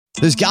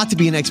There's got to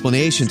be an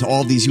explanation to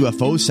all of these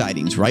UFO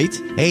sightings, right?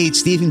 Hey,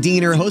 it's Stephen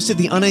Diener, host of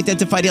the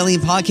Unidentified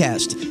Alien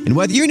Podcast. And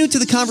whether you're new to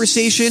the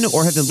conversation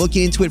or have been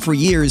looking into it for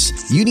years,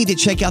 you need to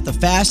check out the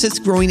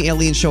fastest growing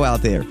alien show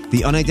out there,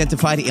 the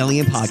Unidentified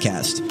Alien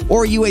Podcast,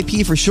 or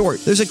UAP for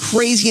short. There's a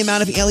crazy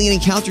amount of alien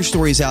encounter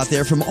stories out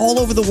there from all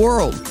over the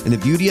world. And the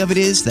beauty of it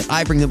is that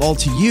I bring them all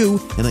to you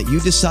and let you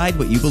decide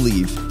what you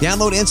believe.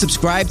 Download and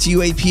subscribe to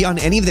UAP on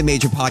any of the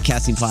major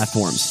podcasting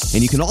platforms.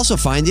 And you can also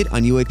find it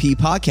on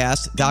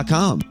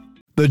UAPpodcast.com.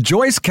 The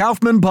Joyce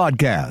Kaufman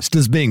Podcast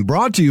is being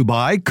brought to you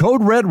by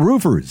Code Red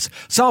Roofers,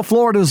 South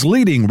Florida's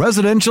leading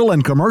residential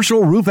and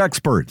commercial roof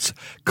experts.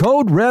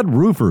 Code Red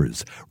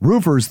Roofers,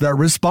 roofers that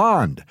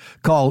respond.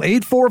 Call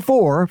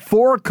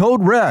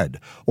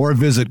 844-4CODE-RED or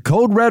visit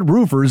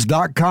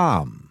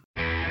CodeRedRoofers.com.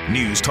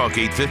 News Talk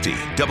 850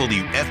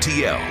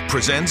 WFTL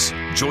presents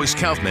Joyce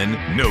Kaufman,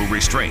 No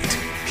Restraint.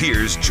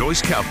 Here's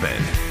Joyce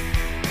Kaufman.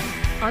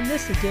 On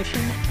this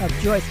edition of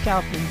Joyce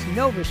Kaufman's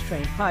No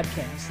Restraint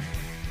podcast,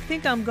 I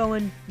think I'm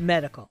going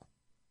medical.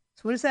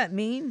 So what does that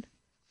mean?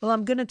 Well,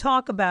 I'm going to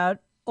talk about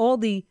all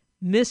the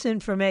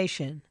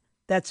misinformation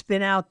that's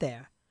been out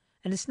there.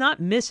 And it's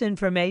not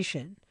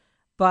misinformation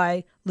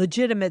by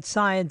legitimate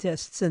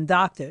scientists and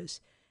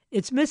doctors.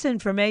 It's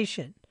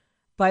misinformation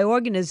by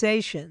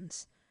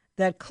organizations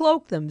that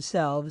cloak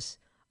themselves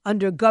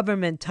under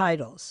government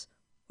titles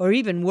or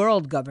even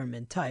world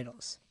government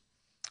titles.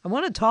 I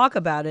want to talk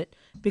about it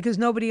because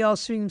nobody else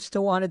seems to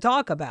want to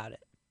talk about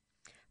it.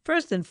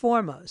 First and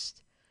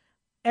foremost,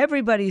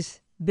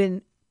 everybody's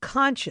been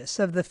conscious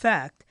of the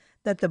fact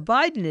that the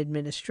Biden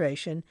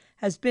administration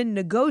has been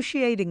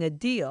negotiating a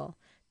deal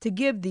to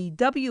give the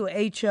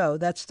WHO,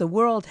 that's the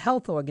World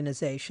Health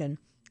Organization,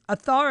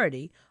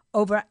 authority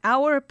over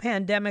our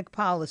pandemic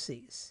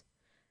policies.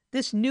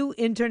 This new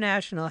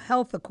international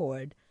health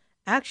accord,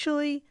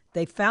 actually,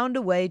 they found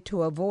a way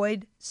to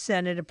avoid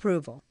Senate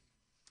approval.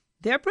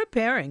 They're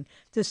preparing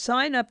to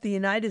sign up the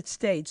United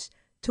States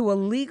to a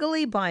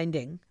legally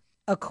binding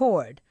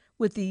accord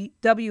with the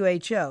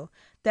WHO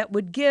that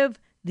would give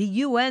the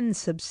UN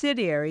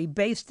subsidiary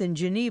based in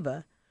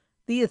Geneva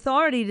the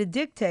authority to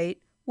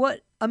dictate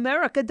what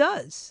America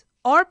does,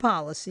 our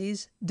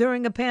policies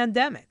during a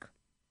pandemic.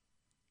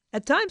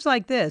 At times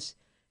like this,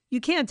 you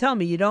can't tell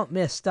me you don't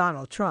miss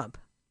Donald Trump.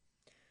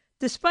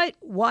 Despite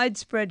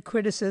widespread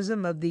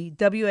criticism of the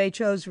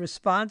WHO's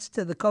response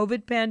to the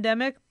COVID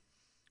pandemic,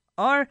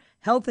 our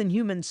Health and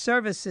Human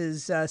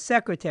Services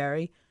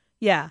Secretary,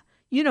 you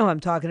know who I'm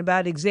talking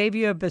about,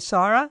 Xavier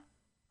Becerra.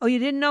 Oh, you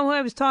didn't know who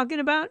I was talking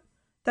about?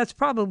 That's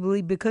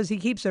probably because he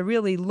keeps a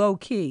really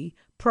low-key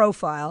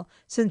profile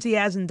since he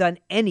hasn't done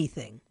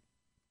anything.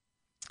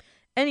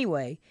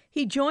 Anyway,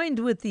 he joined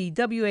with the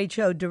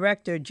WHO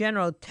Director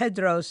General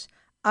Tedros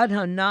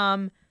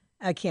Adhanom,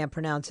 I can't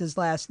pronounce his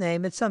last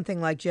name, it's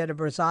something like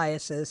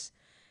Ghebreyesus,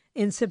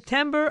 in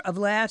September of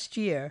last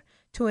year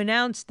to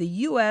announce the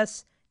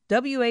U.S.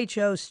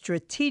 WHO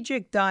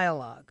Strategic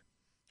Dialogue.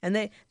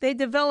 And they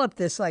developed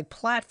this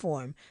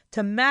platform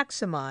to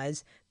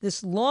maximize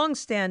this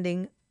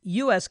long-standing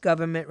U.S.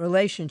 government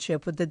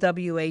relationship with the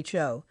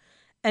WHO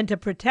and to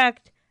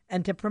protect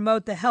and to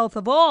promote the health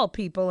of all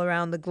people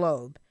around the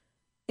globe,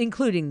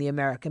 including the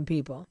American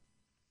people.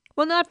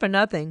 Well, not for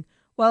nothing.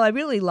 While I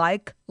really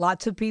like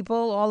lots of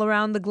people all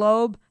around the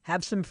globe,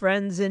 have some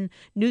friends in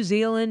New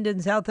Zealand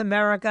and South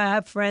America,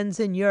 have friends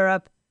in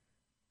Europe,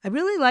 I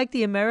really like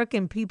the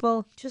American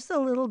people just a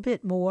little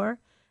bit more,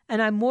 and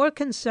I'm more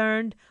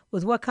concerned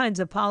with what kinds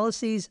of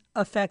policies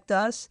affect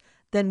us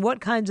than what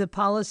kinds of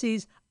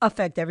policies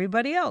affect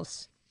everybody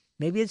else.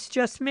 Maybe it's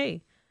just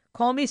me.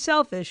 Call me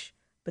selfish,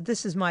 but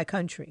this is my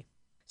country.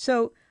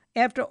 So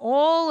after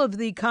all of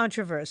the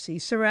controversy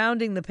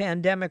surrounding the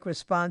pandemic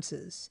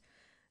responses,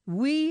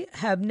 we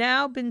have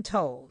now been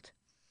told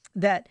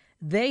that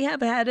they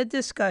have had a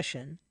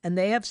discussion and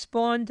they have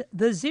spawned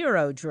the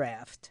Zero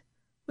Draft,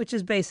 which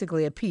is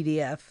basically a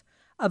PDF,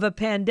 of a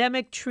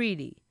pandemic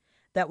treaty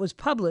that was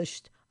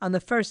published on the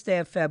first day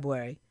of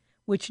February,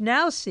 which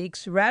now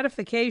seeks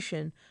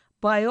ratification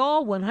by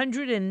all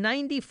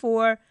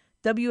 194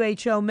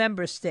 WHO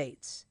member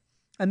states.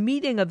 A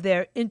meeting of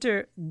their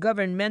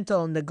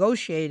intergovernmental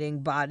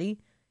negotiating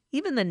body,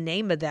 even the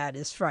name of that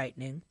is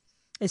frightening,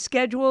 is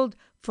scheduled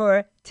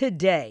for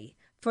today,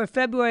 for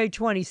February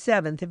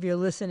 27th, if you're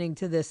listening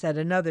to this at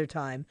another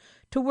time,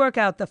 to work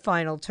out the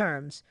final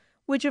terms,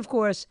 which, of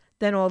course,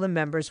 then all the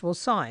members will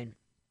sign.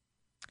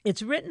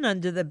 It's written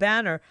under the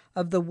banner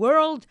of the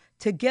World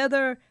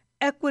Together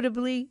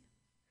Equitably.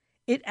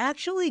 It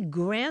actually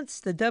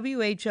grants the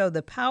WHO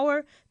the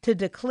power to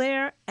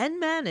declare and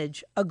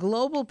manage a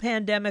global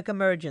pandemic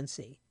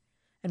emergency.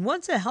 And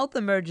once a health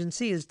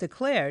emergency is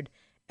declared,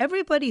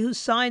 everybody who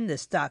signed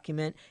this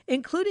document,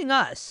 including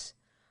us,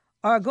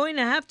 are going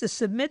to have to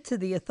submit to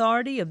the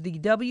authority of the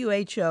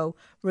WHO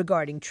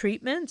regarding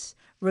treatments,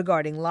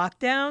 regarding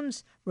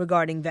lockdowns,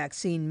 regarding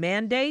vaccine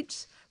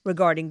mandates,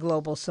 regarding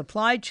global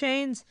supply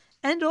chains,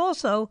 and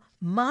also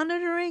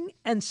monitoring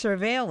and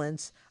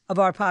surveillance of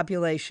our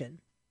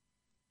population.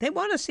 They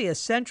want to see a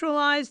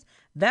centralized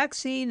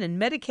vaccine and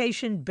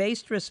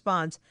medication-based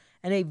response,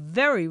 and a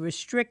very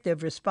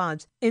restrictive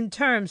response in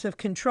terms of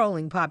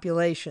controlling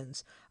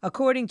populations,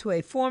 according to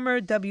a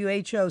former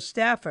WHO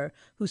staffer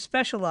who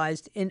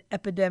specialized in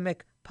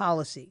epidemic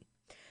policy.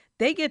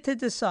 They get to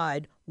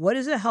decide what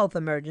is a health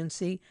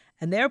emergency,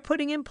 and they're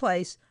putting in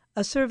place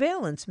a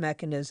surveillance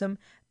mechanism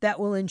that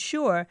will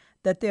ensure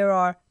that there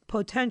are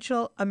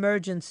potential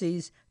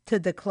emergencies to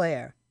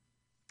declare.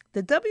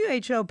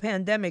 The WHO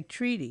Pandemic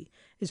Treaty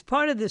is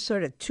part of this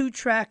sort of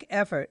two-track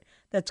effort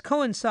that's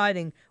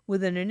coinciding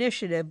with an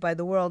initiative by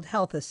the World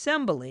Health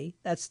Assembly,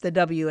 that's the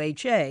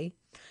WHA,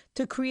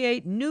 to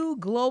create new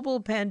global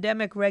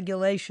pandemic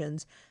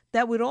regulations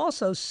that would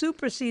also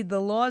supersede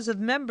the laws of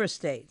member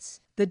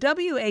states. The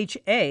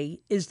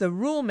WHA is the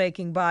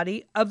rulemaking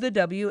body of the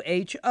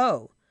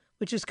WHO,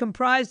 which is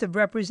comprised of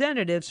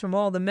representatives from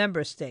all the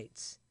member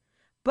states.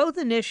 Both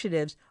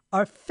initiatives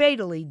are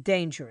fatally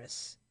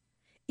dangerous.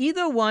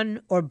 Either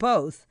one or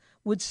both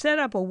would set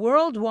up a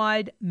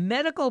worldwide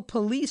medical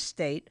police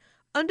state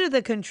under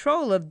the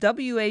control of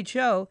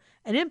WHO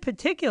and in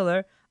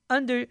particular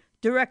under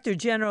Director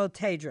General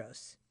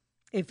Tedros.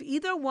 If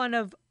either one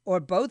of or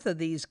both of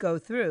these go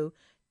through,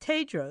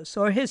 Tedros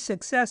or his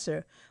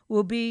successor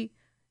will be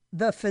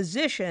the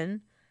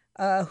physician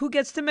who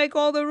gets to make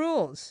all the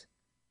rules,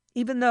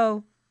 even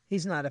though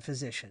he's not a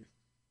physician.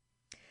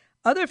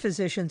 Other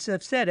physicians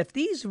have said if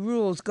these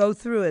rules go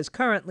through as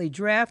currently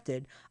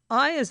drafted,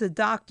 I, as a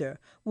doctor,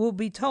 will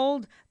be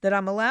told that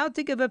I'm allowed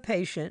to give a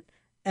patient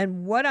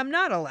and what I'm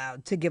not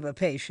allowed to give a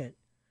patient,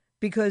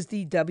 because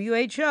the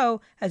WHO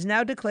has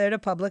now declared a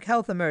public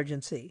health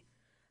emergency.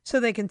 So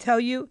they can tell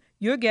you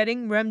you're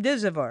getting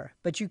remdesivir,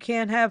 but you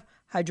can't have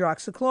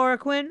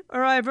hydroxychloroquine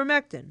or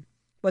ivermectin.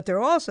 What they're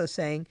also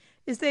saying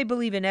is they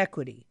believe in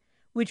equity,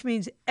 which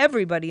means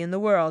everybody in the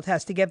world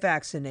has to get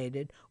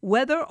vaccinated,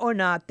 whether or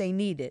not they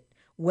need it,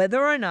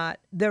 whether or not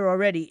they're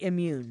already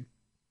immune.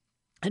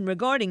 And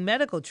regarding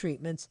medical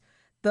treatments,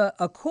 the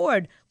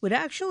accord would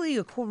actually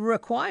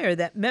require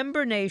that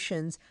member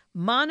nations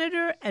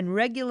monitor and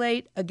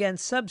regulate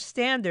against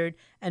substandard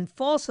and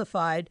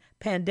falsified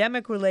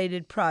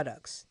pandemic-related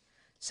products.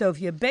 So if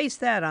you base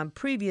that on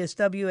previous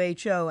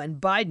WHO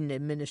and Biden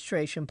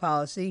administration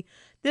policy,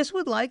 this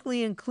would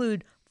likely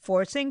include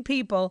forcing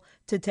people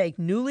to take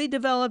newly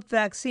developed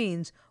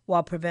vaccines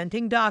while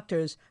preventing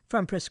doctors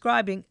from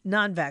prescribing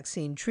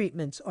non-vaccine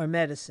treatments or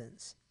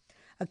medicines.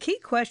 A key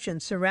question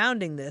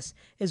surrounding this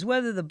is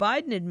whether the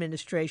Biden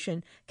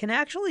administration can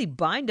actually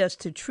bind us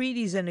to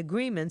treaties and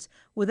agreements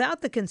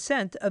without the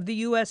consent of the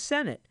U.S.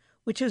 Senate,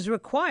 which is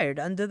required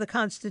under the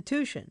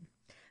Constitution.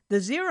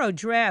 The Zero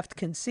Draft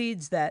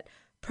concedes that,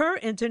 per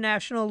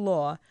international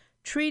law,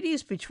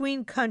 treaties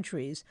between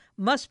countries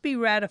must be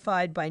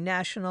ratified by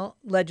national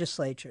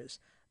legislatures,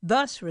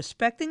 thus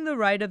respecting the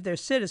right of their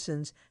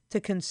citizens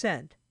to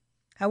consent.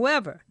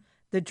 However,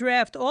 the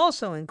draft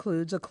also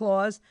includes a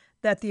clause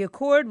that the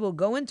accord will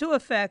go into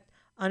effect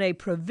on a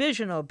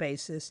provisional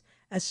basis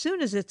as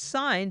soon as it's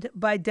signed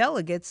by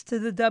delegates to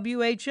the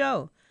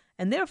WHO,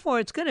 and therefore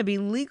it's going to be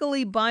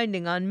legally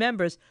binding on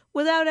members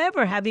without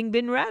ever having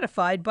been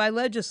ratified by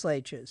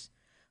legislatures.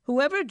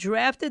 Whoever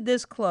drafted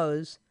this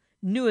clause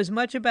knew as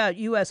much about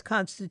U.S.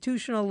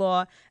 constitutional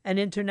law and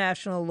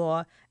international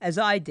law as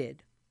I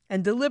did,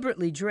 and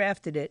deliberately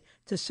drafted it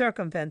to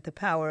circumvent the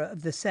power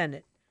of the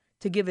Senate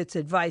to give its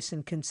advice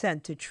and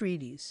consent to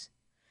treaties.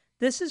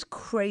 This is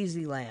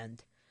crazy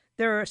land.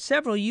 There are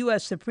several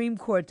U.S. Supreme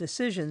Court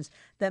decisions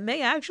that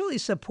may actually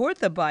support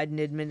the Biden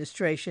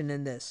administration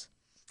in this.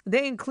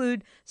 They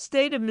include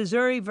State of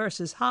Missouri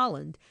versus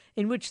Holland,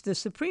 in which the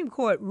Supreme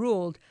Court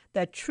ruled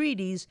that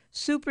treaties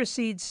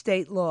supersede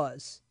state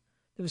laws.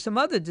 There were some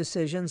other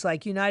decisions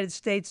like United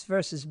States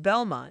versus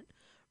Belmont,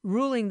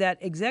 ruling that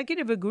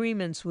executive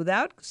agreements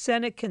without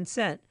Senate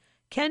consent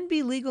can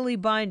be legally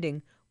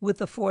binding with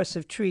the force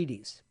of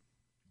treaties.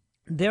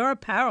 There are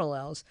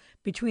parallels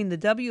between the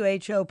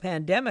WHO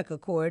Pandemic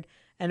Accord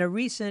and a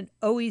recent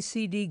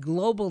OECD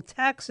Global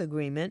Tax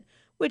Agreement,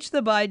 which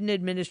the Biden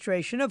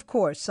administration, of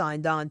course,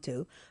 signed on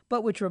to,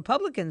 but which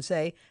Republicans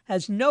say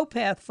has no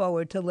path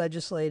forward to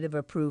legislative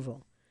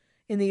approval.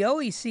 In the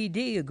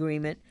OECD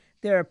agreement,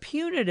 there are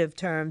punitive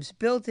terms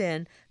built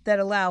in that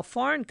allow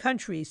foreign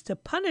countries to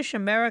punish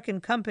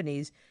American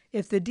companies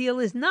if the deal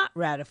is not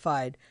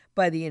ratified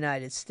by the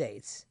United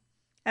States.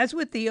 As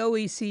with the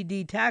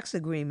OECD tax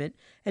agreement,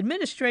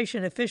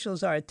 administration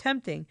officials are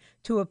attempting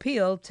to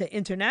appeal to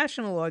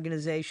international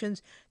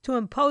organizations to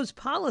impose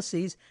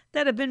policies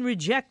that have been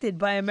rejected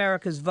by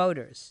America's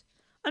voters.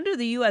 Under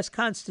the U.S.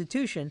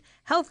 Constitution,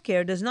 health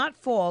care does not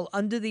fall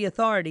under the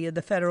authority of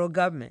the federal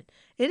government.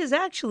 It is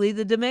actually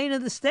the domain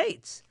of the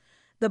states.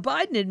 The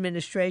Biden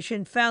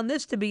administration found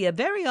this to be a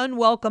very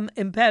unwelcome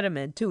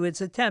impediment to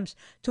its attempts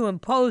to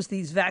impose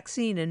these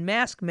vaccine and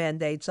mask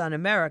mandates on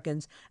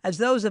Americans, as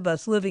those of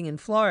us living in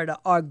Florida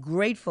are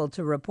grateful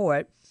to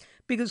report,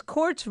 because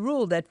courts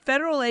ruled that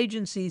federal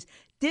agencies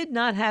did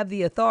not have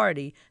the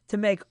authority to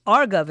make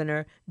our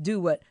governor do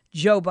what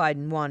Joe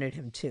Biden wanted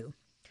him to.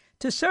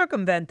 To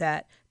circumvent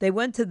that, they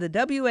went to the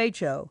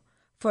WHO,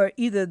 for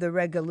either the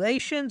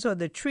regulations or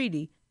the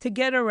treaty to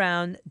get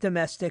around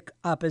domestic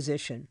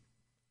opposition.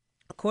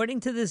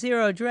 According to the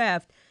Zero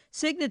Draft,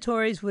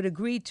 signatories would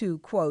agree to,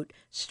 quote,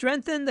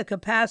 strengthen the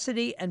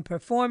capacity and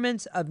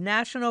performance of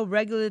national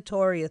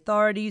regulatory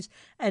authorities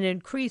and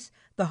increase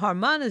the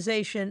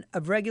harmonization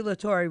of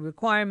regulatory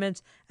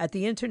requirements at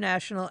the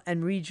international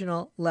and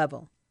regional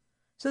level.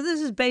 So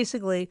this is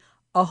basically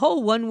a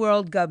whole one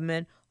world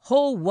government,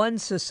 whole one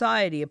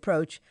society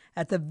approach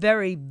at the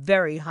very,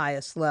 very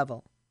highest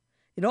level.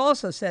 It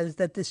also says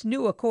that this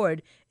new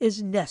accord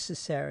is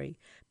necessary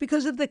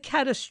because of the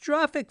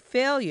catastrophic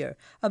failure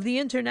of the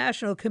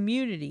international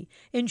community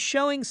in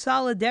showing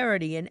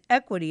solidarity and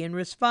equity in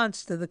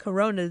response to the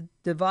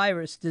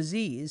coronavirus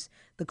disease,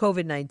 the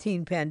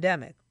COVID-19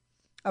 pandemic.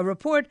 A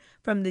report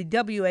from the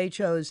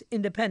WHO's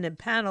Independent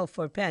Panel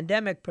for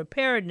Pandemic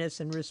Preparedness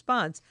and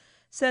Response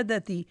said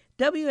that the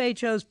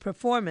WHO's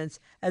performance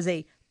as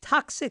a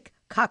toxic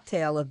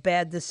cocktail of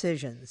bad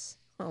decisions.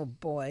 Oh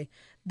boy,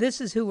 this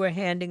is who we're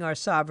handing our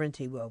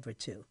sovereignty over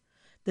to.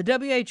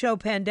 The WHO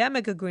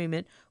Pandemic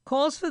Agreement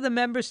calls for the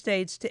member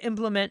states to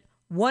implement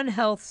One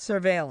Health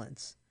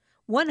surveillance.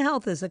 One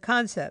Health is a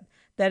concept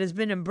that has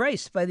been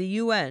embraced by the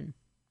UN.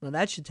 Well,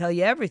 that should tell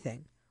you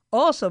everything.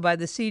 Also by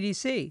the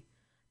CDC.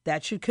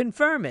 That should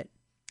confirm it.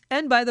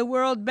 And by the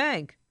World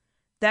Bank.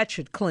 That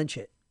should clinch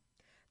it.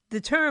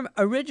 The term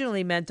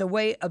originally meant a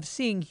way of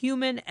seeing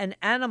human and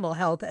animal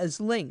health as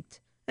linked,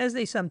 as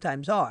they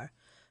sometimes are,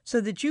 so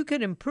that you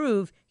could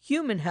improve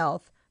human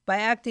health by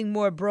acting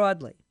more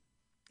broadly.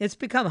 It's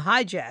become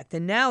hijacked,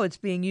 and now it's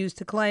being used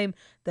to claim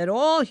that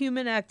all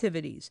human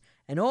activities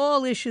and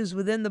all issues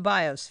within the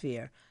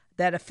biosphere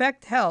that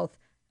affect health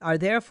are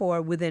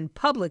therefore within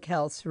public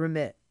health's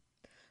remit.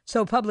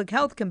 So public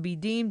health can be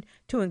deemed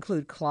to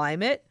include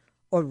climate,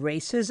 or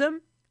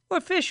racism,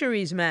 or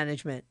fisheries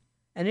management,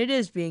 and it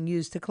is being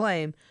used to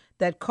claim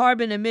that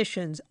carbon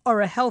emissions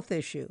are a health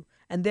issue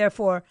and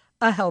therefore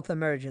a health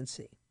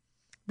emergency.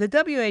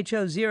 The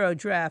WHO Zero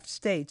Draft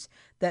states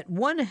that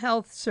One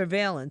Health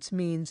surveillance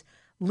means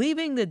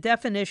leaving the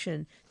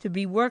definition to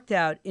be worked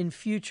out in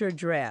future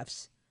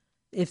drafts.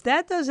 If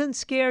that doesn't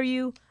scare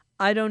you,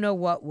 I don't know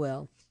what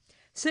will.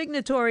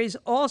 Signatories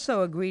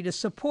also agree to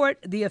support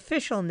the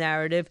official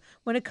narrative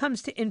when it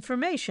comes to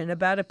information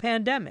about a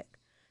pandemic.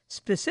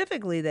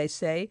 Specifically, they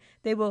say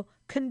they will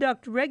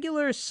conduct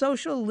regular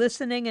social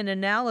listening and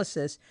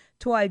analysis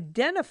to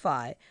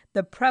identify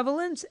the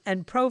prevalence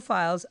and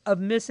profiles of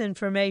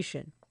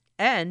misinformation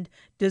and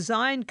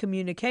design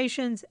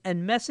communications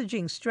and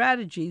messaging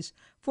strategies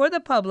for the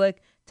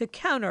public to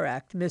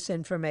counteract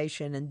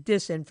misinformation and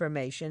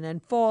disinformation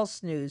and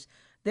false news,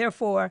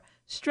 therefore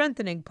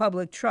strengthening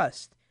public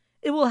trust.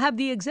 It will have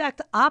the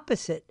exact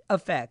opposite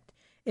effect.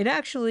 It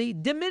actually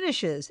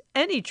diminishes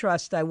any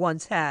trust I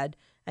once had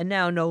and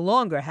now no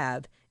longer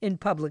have in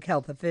public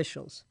health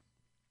officials.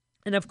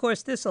 And of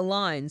course, this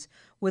aligns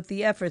with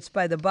the efforts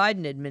by the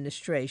Biden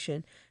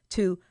administration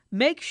to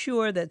make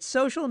sure that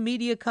social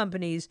media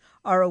companies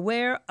are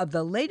aware of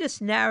the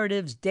latest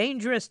narratives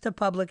dangerous to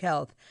public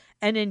health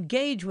and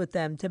engage with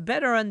them to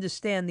better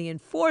understand the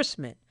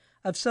enforcement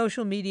of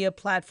social media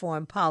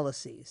platform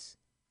policies.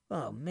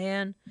 Oh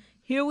man,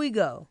 here we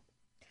go.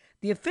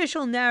 The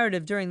official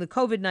narrative during the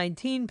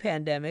COVID-19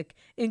 pandemic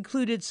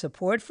included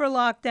support for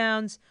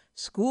lockdowns,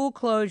 school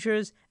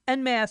closures,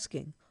 and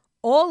masking,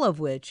 all of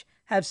which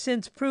have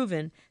since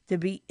proven to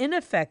be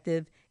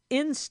ineffective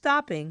in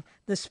stopping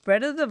the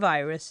spread of the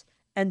virus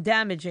and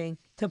damaging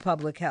to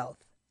public health.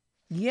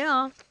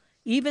 Yeah,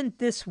 even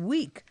this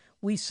week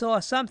we saw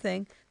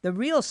something. The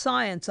real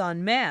science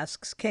on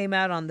masks came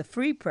out on the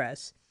Free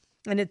Press,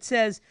 and it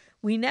says,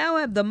 we now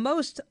have the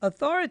most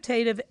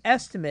authoritative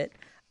estimate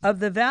of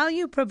the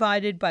value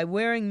provided by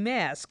wearing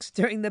masks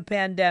during the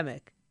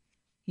pandemic.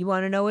 You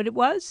want to know what it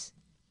was?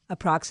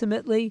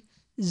 Approximately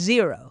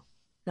zero.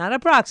 Not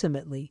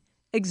approximately,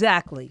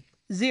 exactly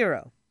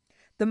zero.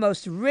 The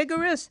most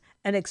rigorous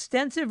and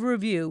extensive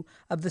review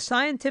of the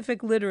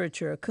scientific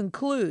literature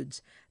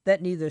concludes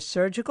that neither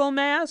surgical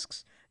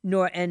masks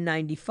nor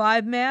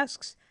N95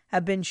 masks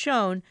have been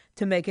shown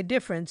to make a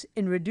difference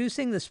in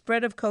reducing the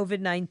spread of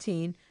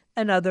COVID-19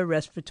 and other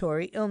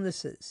respiratory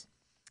illnesses.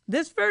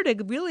 This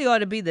verdict really ought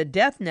to be the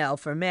death knell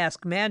for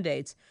mask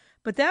mandates,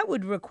 but that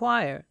would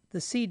require the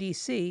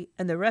CDC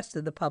and the rest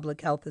of the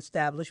public health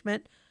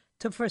establishment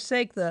to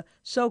forsake the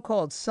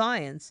so-called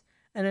science,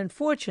 and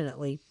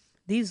unfortunately,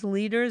 these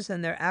leaders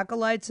and their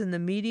acolytes in the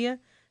media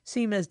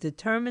seem as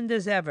determined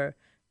as ever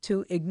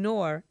to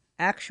ignore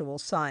actual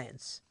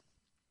science.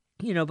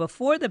 You know,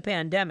 before the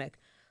pandemic,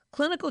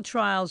 clinical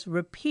trials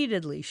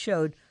repeatedly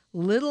showed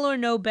little or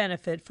no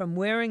benefit from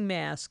wearing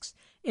masks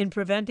in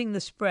preventing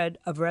the spread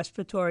of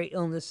respiratory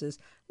illnesses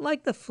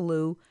like the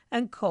flu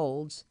and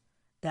colds.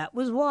 That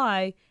was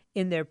why,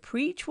 in their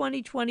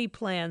pre-2020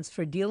 plans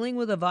for dealing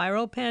with a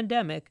viral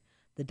pandemic,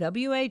 the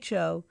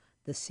WHO,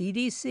 the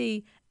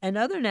CDC, and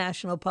other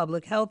national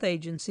public health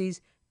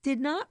agencies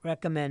did not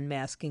recommend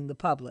masking the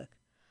public.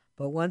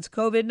 But once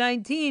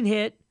COVID-19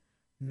 hit,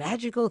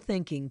 magical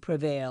thinking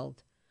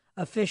prevailed.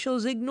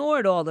 Officials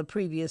ignored all the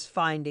previous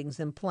findings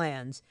and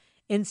plans,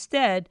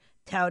 instead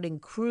touting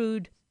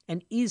crude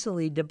and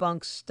easily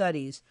debunked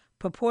studies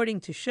purporting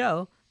to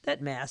show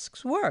that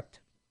masks worked.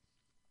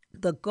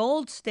 The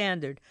gold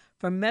standard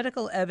for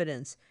medical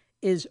evidence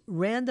is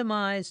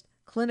randomized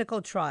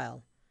clinical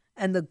trial,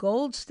 and the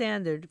gold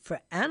standard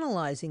for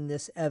analyzing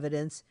this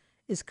evidence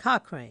is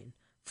Cochrane,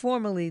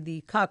 formerly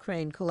the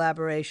Cochrane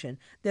Collaboration.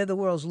 They're the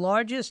world's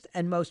largest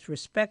and most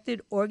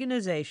respected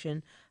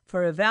organization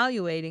for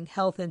evaluating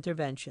health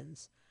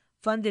interventions.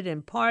 Funded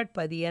in part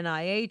by the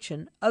NIH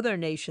and other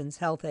nations'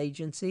 health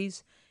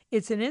agencies,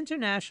 it's an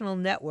international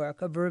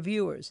network of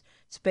reviewers.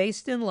 It's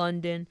based in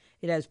London.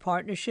 It has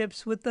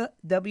partnerships with the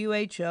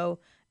WHO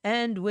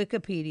and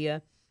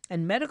Wikipedia,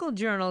 and medical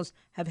journals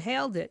have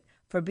hailed it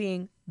for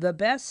being the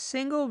best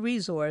single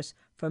resource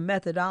for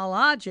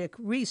methodologic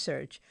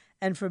research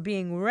and for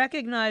being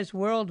recognized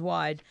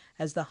worldwide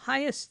as the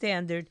highest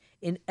standard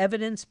in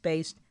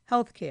evidence-based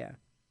healthcare.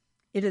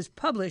 It has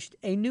published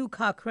a new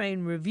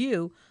Cochrane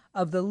review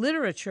of the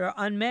literature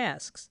on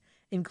masks,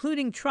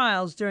 including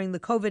trials during the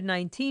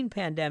COVID-19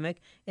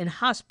 pandemic in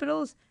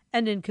hospitals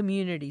and in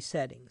community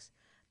settings.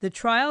 The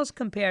trials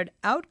compared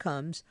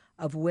outcomes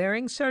of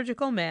wearing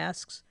surgical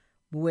masks,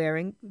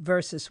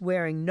 versus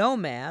wearing no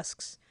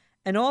masks,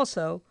 and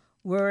also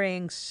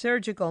wearing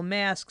surgical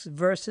masks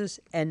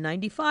versus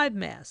N95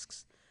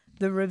 masks.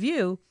 The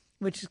review,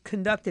 which is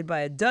conducted by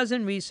a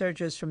dozen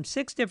researchers from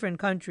 6 different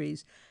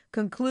countries,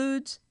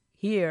 concludes,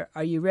 here,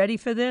 are you ready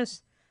for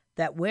this?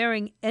 That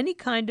wearing any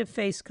kind of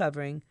face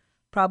covering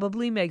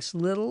probably makes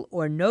little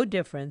or no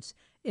difference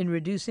in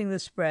reducing the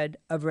spread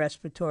of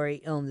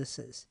respiratory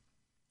illnesses.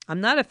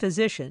 I'm not a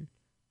physician,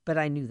 but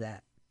I knew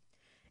that.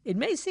 It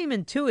may seem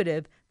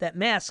intuitive that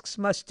masks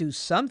must do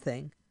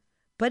something,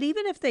 but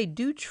even if they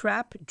do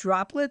trap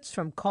droplets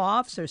from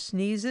coughs or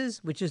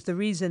sneezes, which is the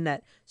reason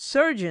that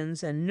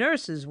surgeons and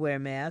nurses wear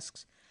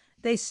masks,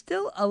 they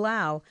still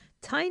allow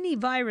tiny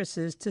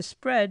viruses to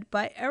spread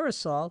by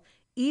aerosol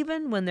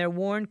even when they're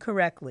worn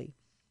correctly.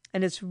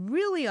 And it's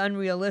really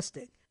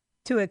unrealistic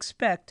to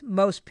expect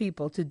most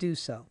people to do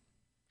so.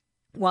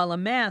 While a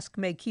mask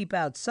may keep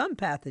out some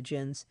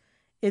pathogens,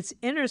 its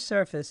inner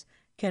surface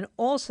can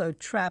also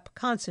trap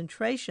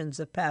concentrations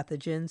of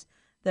pathogens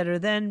that are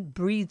then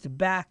breathed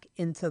back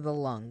into the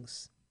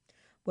lungs.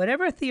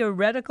 Whatever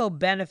theoretical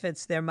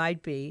benefits there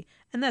might be,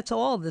 and that's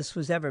all this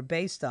was ever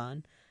based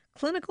on,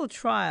 clinical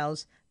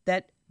trials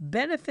that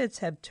benefits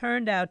have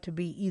turned out to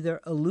be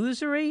either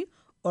illusory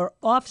or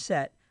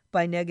offset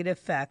by negative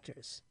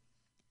factors.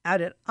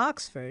 Out at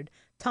Oxford,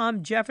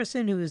 Tom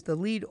Jefferson, who is the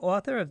lead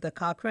author of the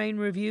Cochrane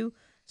Review,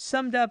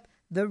 summed up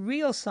the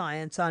real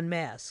science on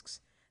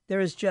masks. There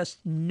is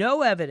just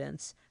no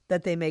evidence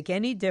that they make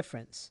any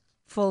difference.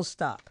 Full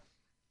stop.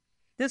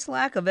 This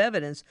lack of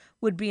evidence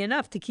would be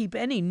enough to keep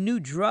any new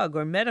drug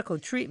or medical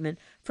treatment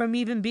from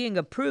even being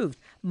approved,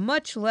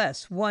 much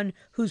less one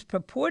whose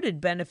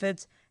purported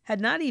benefits had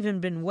not even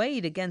been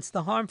weighed against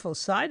the harmful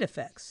side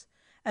effects.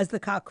 As the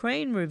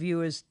Cochrane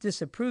reviewers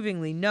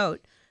disapprovingly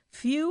note,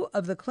 few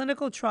of the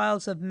clinical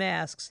trials of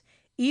masks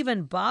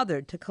even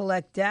bothered to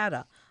collect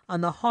data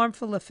on the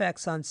harmful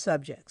effects on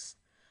subjects.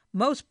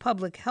 Most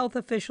public health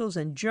officials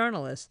and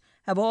journalists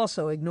have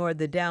also ignored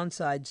the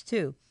downsides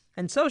too,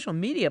 and social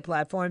media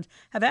platforms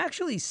have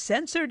actually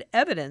censored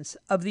evidence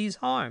of these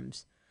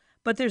harms.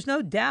 But there's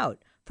no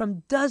doubt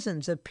from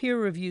dozens of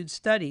peer-reviewed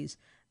studies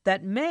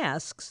that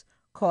masks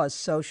cause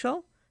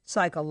social,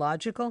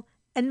 psychological,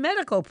 and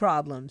medical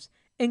problems,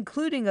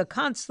 including a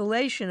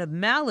constellation of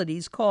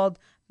maladies called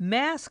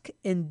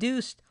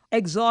mask-induced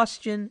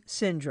exhaustion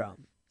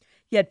syndrome.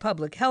 Yet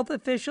public health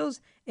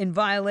officials, in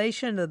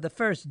violation of the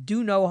first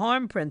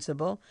do-no-harm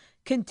principle,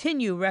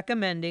 continue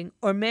recommending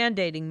or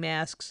mandating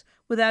masks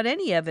without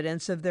any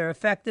evidence of their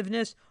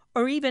effectiveness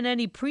or even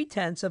any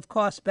pretense of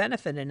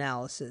cost-benefit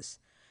analysis.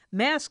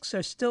 Masks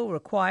are still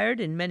required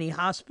in many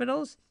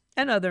hospitals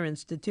and other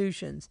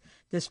institutions,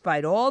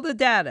 despite all the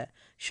data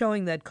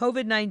showing that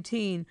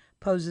COVID-19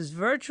 poses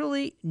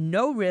virtually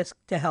no risk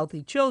to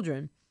healthy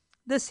children.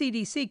 The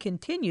CDC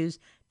continues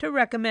to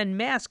recommend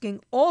masking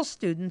all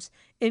students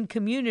in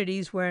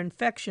communities where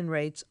infection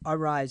rates are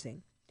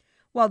rising.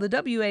 While the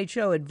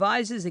WHO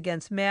advises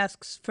against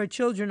masks for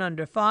children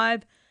under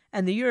 5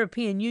 and the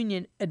European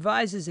Union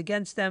advises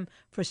against them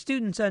for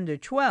students under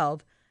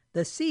 12,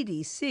 the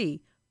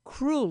CDC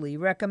cruelly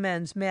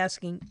recommends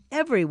masking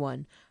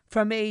everyone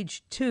from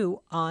age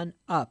 2 on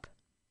up.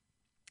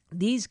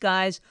 These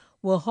guys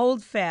will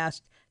hold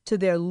fast to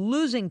their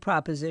losing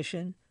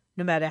proposition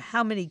no matter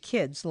how many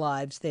kids'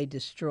 lives they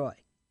destroy.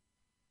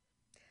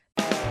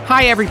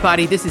 Hi,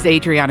 everybody. This is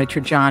Adriana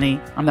Trajani.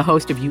 I'm the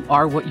host of You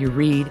Are What You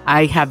Read.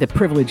 I have the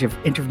privilege of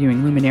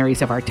interviewing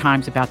luminaries of our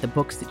times about the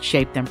books that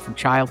shaped them from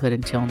childhood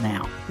until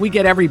now. We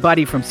get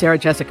everybody from Sarah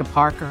Jessica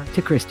Parker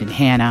to Kristen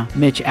Hanna,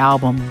 Mitch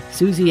Albom,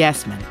 Susie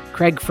Essman,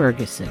 Craig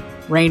Ferguson,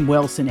 Rainn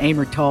Wilson,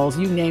 Amor Tolls,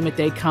 you name it,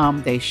 they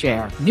come, they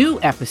share.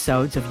 New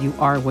episodes of You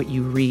Are What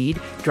You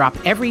Read drop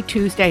every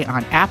Tuesday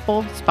on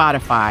Apple,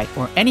 Spotify,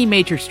 or any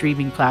major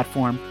streaming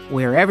platform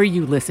wherever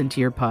you listen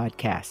to your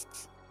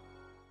podcasts.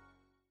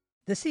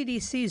 The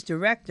CDC's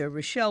director,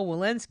 Rochelle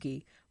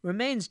Walensky,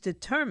 remains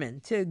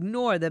determined to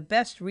ignore the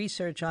best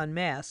research on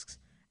masks,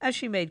 as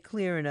she made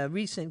clear in a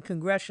recent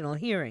congressional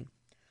hearing.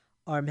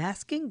 Our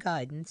masking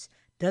guidance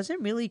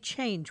doesn't really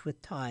change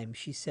with time,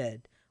 she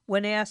said,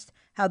 when asked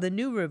how the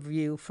new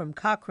review from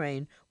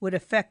Cochrane would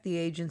affect the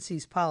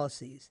agency's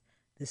policies.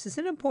 This is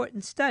an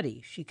important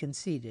study, she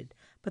conceded,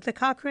 but the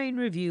Cochrane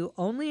review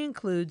only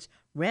includes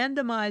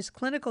randomized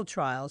clinical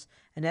trials,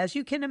 and as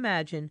you can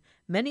imagine,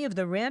 many of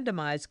the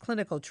randomized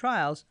clinical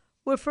trials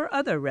were for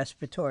other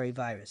respiratory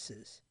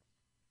viruses.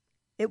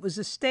 It was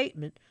a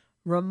statement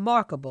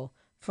remarkable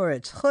for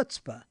its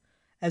chutzpah,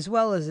 as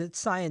well as its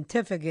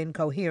scientific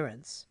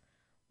incoherence.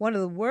 One of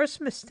the worst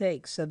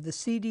mistakes of the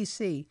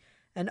CDC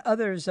and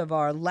others of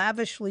our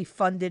lavishly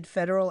funded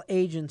federal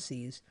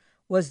agencies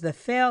was the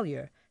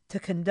failure to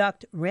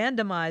conduct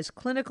randomized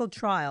clinical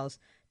trials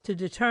to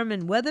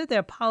determine whether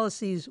their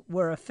policies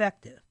were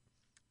effective.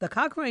 The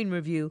Cochrane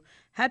Review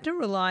had to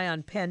rely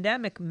on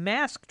pandemic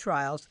mask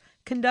trials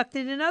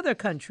conducted in other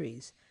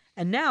countries,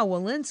 and now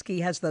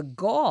Walensky has the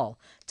gall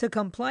to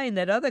complain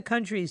that other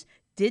countries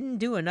didn't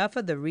do enough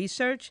of the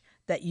research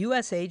that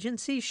U.S.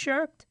 agencies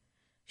shirked.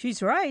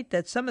 She's right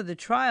that some of the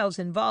trials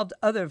involved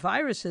other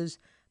viruses,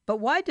 but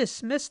why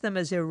dismiss them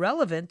as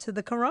irrelevant to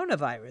the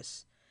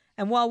coronavirus?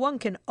 And while one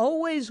can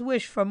always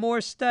wish for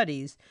more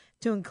studies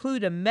to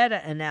include a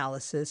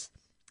meta-analysis,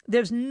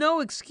 there's no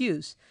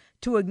excuse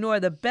to ignore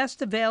the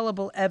best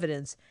available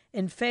evidence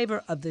in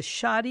favor of the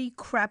shoddy,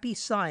 crappy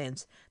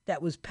science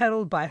that was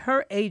peddled by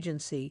her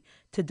agency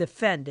to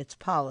defend its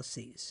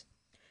policies.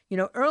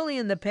 Early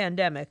in the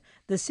pandemic,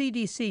 the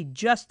CDC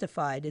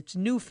justified its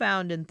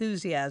newfound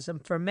enthusiasm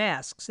for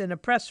masks in a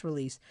press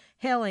release,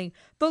 hailing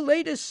the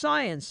latest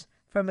science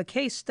from a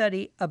case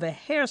study of a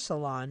hair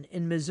salon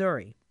in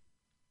Missouri.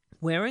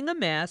 Wearing a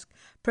mask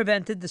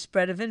prevented the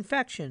spread of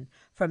infection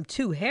from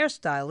two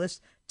hairstylists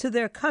to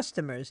their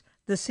customers,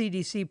 the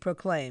CDC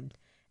proclaimed,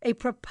 a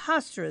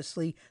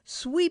preposterously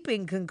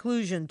sweeping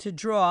conclusion to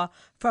draw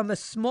from a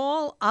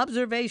small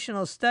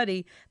observational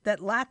study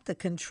that lacked a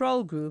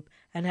control group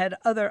and had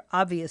other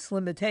obvious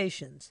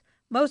limitations.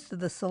 Most of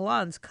the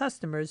salon's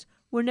customers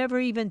were never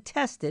even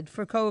tested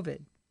for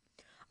COVID.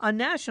 On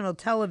national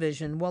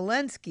television,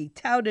 Walensky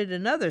touted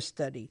another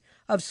study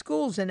of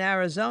schools in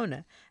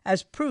Arizona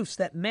as proofs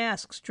that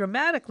masks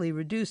dramatically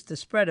reduced the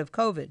spread of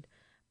COVID.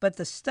 But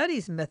the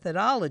study's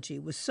methodology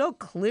was so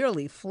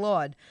clearly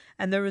flawed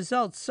and the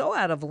results so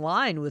out of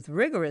line with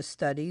rigorous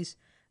studies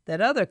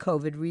that other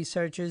COVID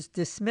researchers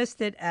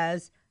dismissed it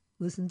as,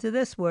 listen to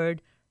this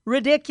word,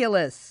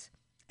 ridiculous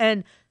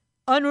and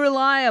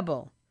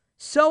unreliable.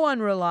 So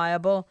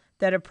unreliable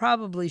that it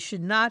probably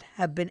should not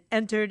have been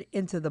entered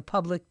into the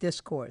public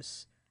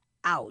discourse.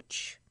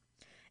 Ouch.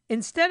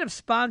 Instead of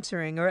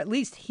sponsoring or at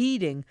least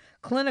heeding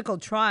clinical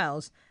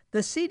trials, the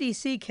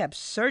CDC kept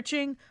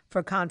searching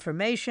for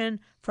confirmation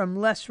from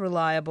less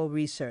reliable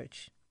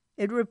research.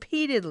 It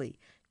repeatedly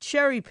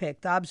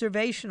cherry-picked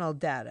observational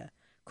data,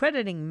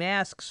 crediting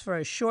masks for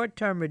a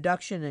short-term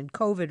reduction in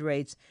COVID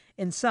rates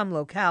in some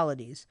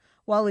localities,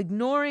 while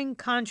ignoring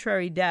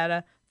contrary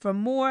data from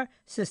more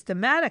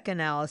systematic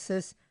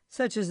analysis,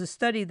 such as a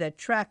study that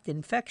tracked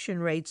infection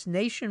rates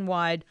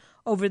nationwide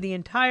over the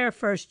entire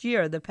first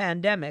year of the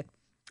pandemic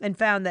and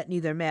found that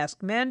neither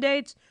mask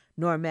mandates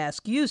nor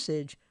mask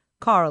usage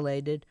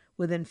correlated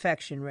with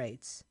infection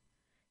rates.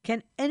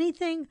 Can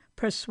anything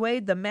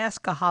persuade the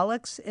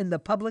maskaholics in the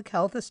public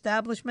health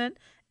establishment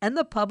and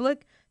the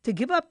public to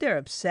give up their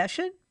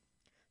obsession?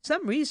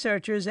 Some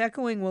researchers,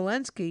 echoing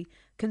Walensky,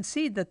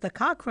 concede that the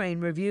Cochrane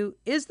Review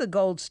is the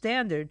gold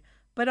standard,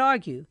 but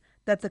argue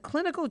that the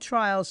clinical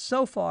trials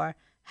so far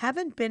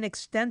haven't been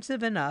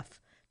extensive enough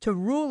to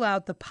rule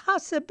out the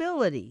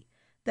possibility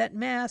that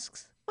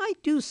masks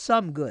might do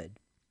some good.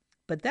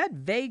 But that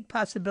vague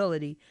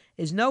possibility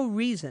is no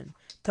reason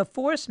to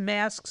force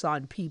masks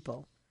on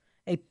people.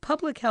 A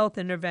public health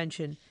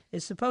intervention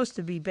is supposed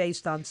to be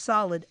based on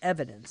solid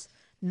evidence,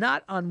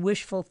 not on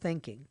wishful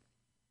thinking.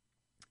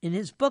 In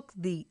his book,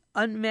 The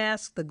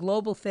Unmask, the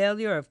Global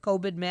Failure of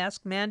COVID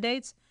Mask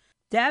Mandates,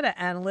 data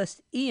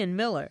analyst Ian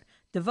Miller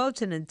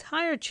devotes an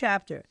entire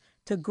chapter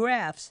to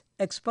graphs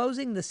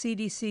exposing the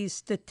CDC's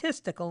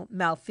statistical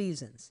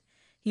malfeasance.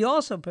 He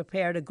also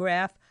prepared a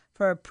graph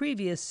for a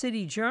previous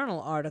City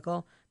Journal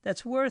article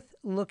that's worth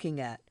looking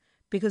at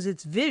because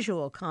it's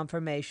visual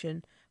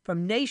confirmation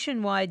from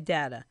nationwide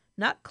data,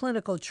 not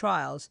clinical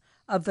trials,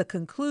 of the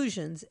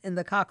conclusions in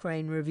the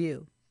Cochrane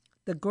Review.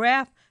 The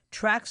graph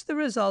tracks the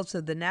results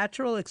of the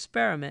natural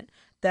experiment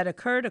that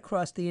occurred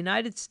across the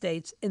United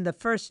States in the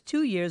first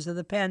 2 years of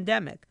the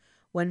pandemic,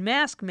 when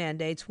mask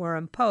mandates were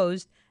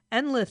imposed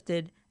and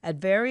lifted at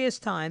various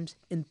times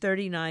in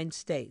 39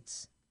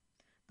 states.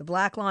 The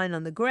black line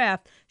on the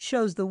graph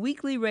shows the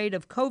weekly rate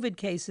of COVID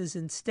cases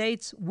in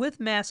states with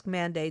mask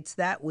mandates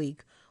that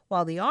week,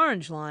 while the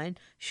orange line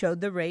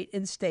showed the rate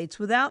in states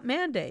without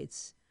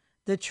mandates.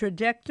 The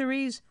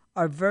trajectories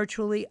are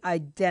virtually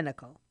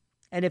identical.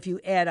 And if you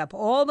add up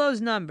all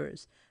those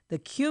numbers, the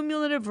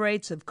cumulative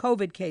rates of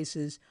COVID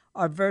cases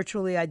are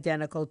virtually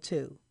identical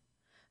too.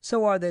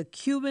 So are the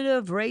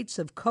cumulative rates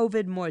of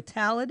COVID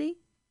mortality?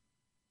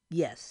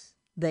 Yes,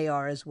 they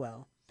are as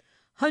well.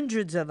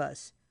 Hundreds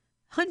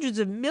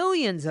of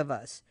millions of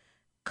us,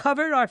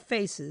 covered our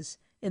faces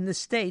in the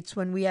states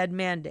when we had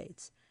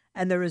mandates,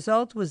 and the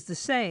result was the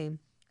same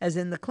as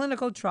in the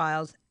clinical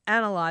trials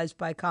analyzed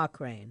by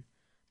Cochrane.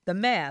 The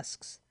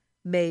masks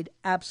made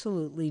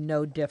absolutely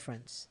no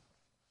difference.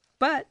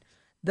 But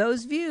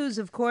those views,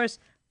 of course,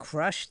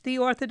 crushed the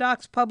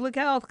orthodox public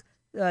health.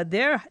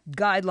 Their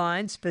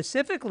guidelines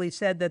specifically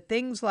said that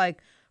things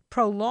like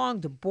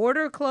prolonged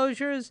border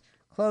closures,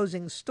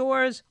 closing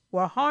stores,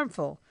 were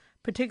harmful,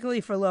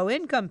 particularly for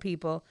low-income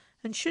people,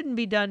 and shouldn't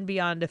be done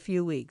beyond a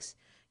few weeks.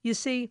 You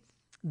see,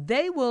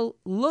 they will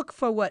look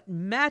for what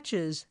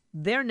matches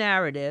their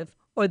narrative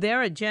or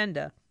their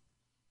agenda,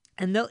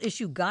 and they'll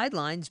issue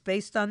guidelines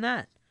based on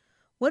that.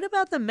 What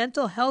about the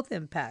mental health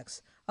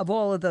impacts of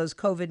all of those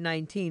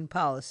COVID-19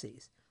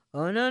 policies?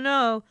 Oh,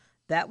 no,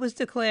 that was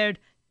declared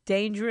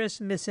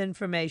dangerous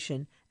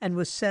misinformation and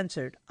was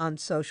censored on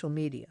social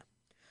media.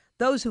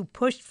 Those who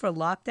pushed for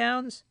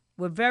lockdowns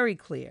were very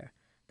clear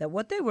that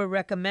what they were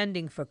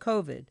recommending for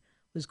COVID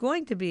was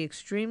going to be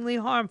extremely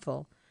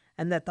harmful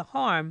and that the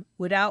harm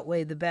would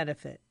outweigh the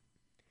benefit.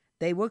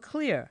 They were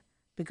clear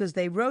because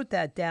they wrote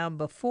that down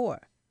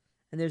before,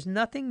 and there's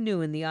nothing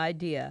new in the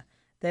idea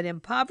that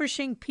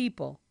impoverishing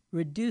people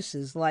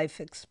reduces life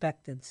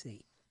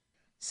expectancy.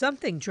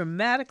 Something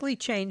dramatically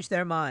changed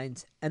their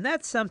minds, and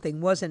that something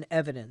wasn't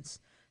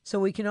evidence, so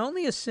we can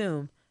only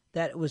assume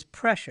that it was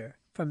pressure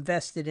from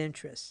vested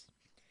interests.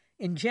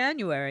 In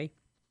January,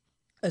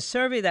 a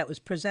survey that was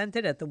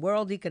presented at the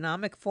World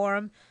Economic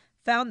Forum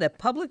found that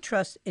public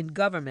trust in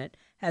government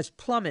has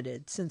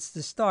plummeted since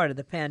the start of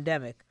the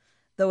pandemic,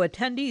 though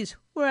attendees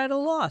were at a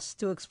loss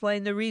to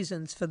explain the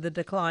reasons for the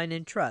decline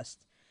in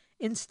trust.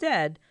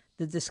 Instead,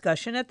 the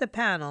discussion at the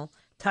panel,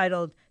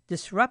 titled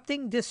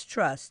Disrupting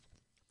Distrust,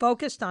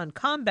 focused on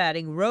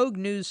combating rogue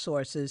news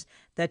sources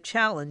that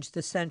challenged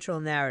the central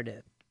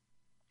narrative.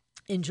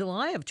 In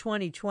July of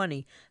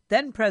 2020,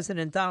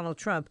 then-President Donald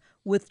Trump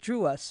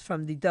withdrew us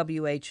from the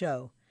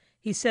WHO.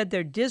 He said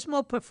their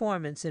dismal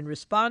performance in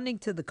responding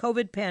to the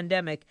COVID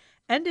pandemic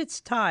and its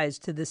ties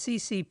to the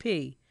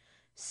CCP.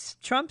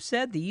 Trump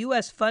said the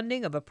U.S.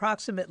 funding of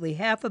approximately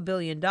 $500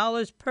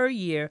 million per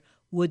year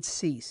would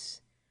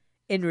cease.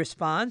 In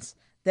response,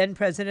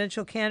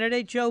 then-presidential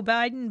candidate Joe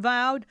Biden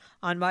vowed,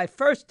 "On my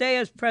first day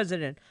as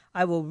president,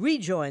 I will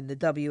rejoin the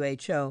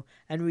WHO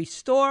and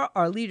restore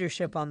our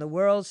leadership on the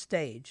world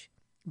stage."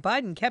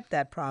 Biden kept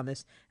that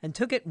promise and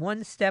took it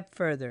one step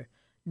further,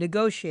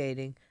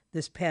 negotiating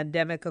this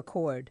pandemic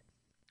accord.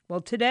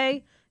 Well,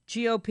 today,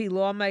 GOP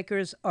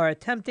lawmakers are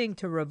attempting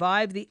to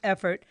revive the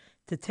effort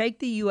to take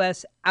the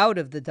U.S. out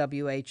of the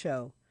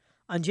WHO.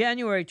 On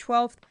January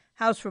 12th,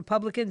 House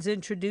Republicans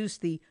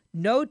introduced the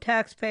No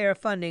Taxpayer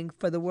Funding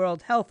for the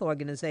World Health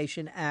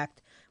Organization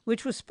Act,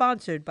 which was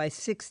sponsored by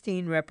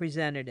 16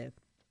 representatives.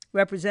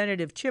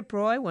 Representative Chip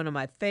Roy, one of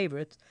my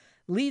favorites,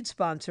 lead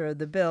sponsor of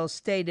the bill,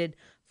 stated,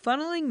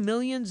 "Funneling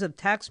millions of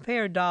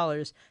taxpayer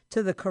dollars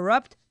to the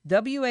corrupt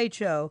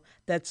WHO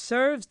that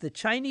serves the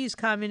Chinese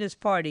Communist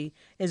Party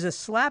is a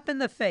slap in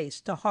the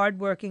face to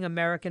hardworking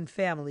American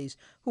families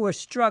who are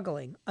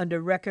struggling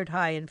under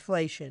record-high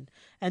inflation,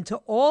 and to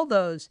all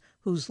those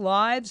whose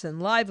lives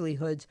and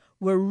livelihoods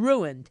were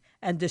ruined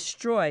and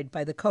destroyed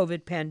by the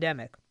COVID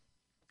pandemic."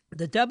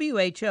 The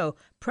WHO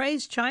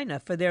praised China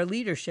for their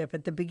leadership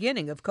at the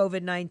beginning of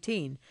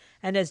COVID-19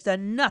 and has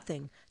done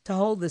nothing to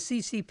hold the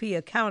CCP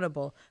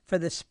accountable for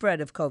the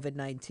spread of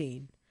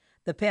COVID-19.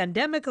 The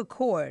pandemic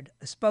accord,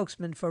 a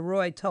spokesman for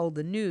Roy told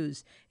the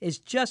News, is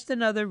just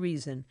another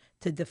reason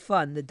to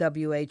defund the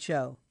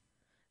WHO.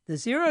 The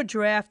zero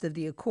draft of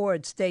the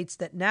accord states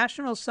that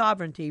national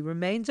sovereignty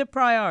remains a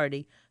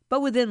priority,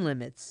 but within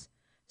limits.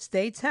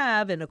 States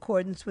have, in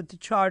accordance with the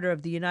Charter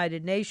of the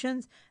United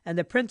Nations and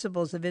the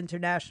principles of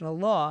international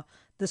law,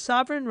 the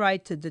sovereign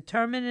right to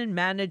determine and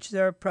manage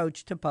their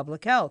approach to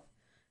public health.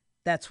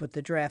 That's what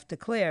the draft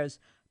declares,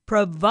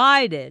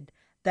 provided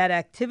that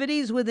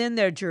activities within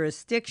their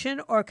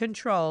jurisdiction or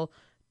control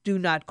do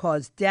not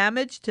cause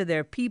damage to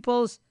their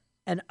peoples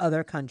and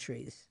other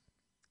countries.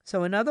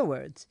 So in other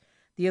words,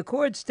 the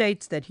accord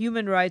states that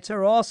human rights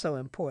are also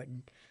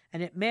important,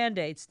 and it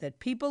mandates that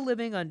people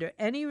living under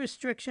any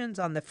restrictions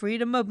on the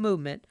freedom of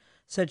movement,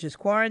 such as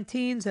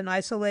quarantines and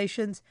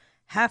isolations,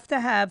 have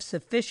to have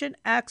sufficient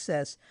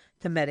access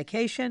to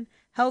medication,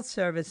 health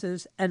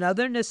services, and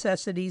other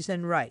necessities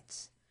and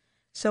rights.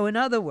 So in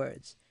other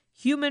words,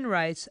 human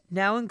rights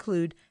now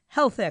include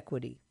health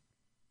equity.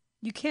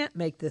 You can't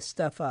make this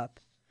stuff up.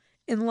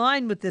 In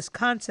line with this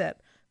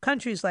concept,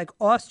 countries like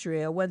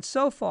Austria went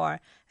so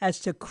far as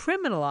to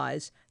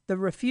criminalize the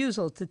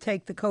refusal to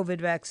take the COVID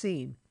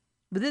vaccine.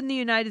 Within the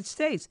United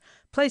States,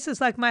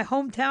 places like my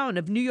hometown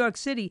of New York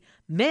City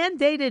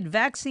mandated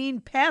vaccine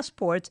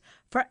passports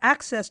for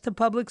access to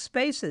public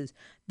spaces,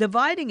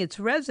 dividing its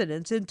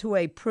residents into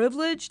a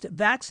privileged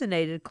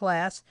vaccinated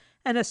class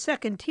and a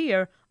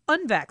second-tier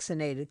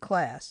unvaccinated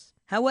class.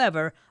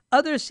 However,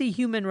 others see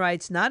human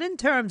rights not in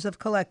terms of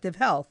collective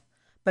health,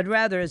 but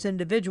rather as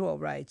individual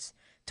rights,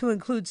 to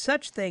include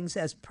such things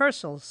as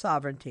personal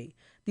sovereignty,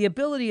 the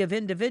ability of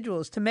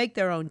individuals to make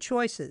their own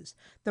choices,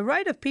 the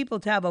right of people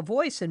to have a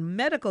voice in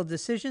medical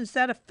decisions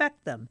that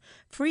affect them,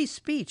 free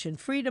speech and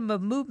freedom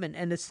of movement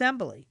and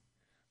assembly.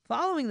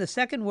 Following the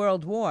Second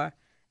World War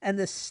and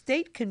the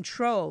state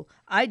control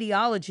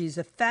ideologies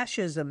of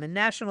fascism and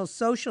National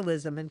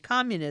Socialism and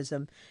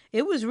communism,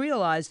 it was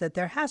realized that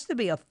there has to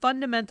be a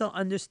fundamental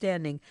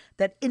understanding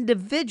that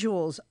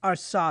individuals are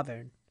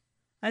sovereign.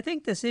 I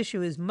think this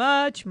issue is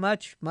much,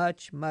 much,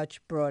 much,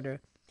 much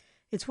broader.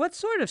 It's what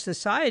sort of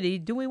society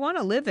do we want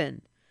to live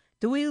in?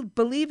 Do we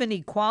believe in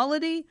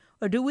equality,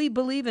 or do we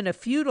believe in a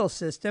feudal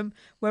system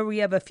where we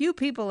have a few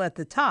people at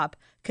the top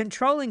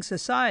controlling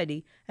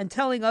society and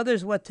telling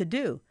others what to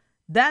do?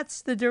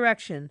 That's the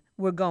direction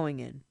we're going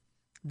in.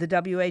 The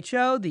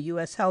WHO, the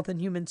U.S. Health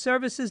and Human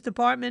Services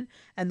Department,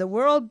 and the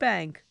World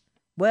Bank,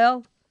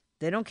 well,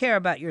 they don't care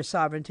about your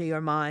sovereignty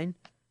or mine,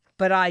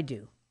 but I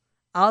do.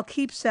 I'll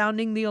keep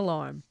sounding the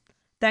alarm.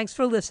 Thanks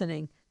for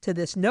listening to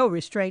this No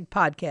Restraint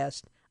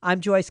podcast. I'm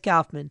Joyce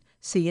Kaufman.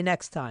 See you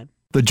next time.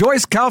 The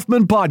Joyce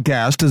Kaufman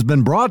Podcast has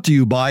been brought to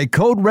you by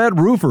Code Red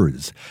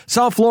Roofers,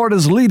 South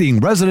Florida's leading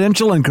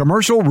residential and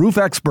commercial roof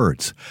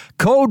experts.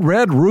 Code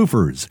Red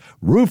Roofers,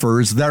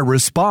 roofers that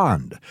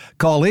respond.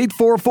 Call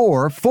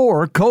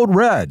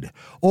 844-4-CODE-RED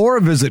or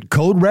visit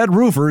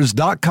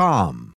CodeRedRoofers.com.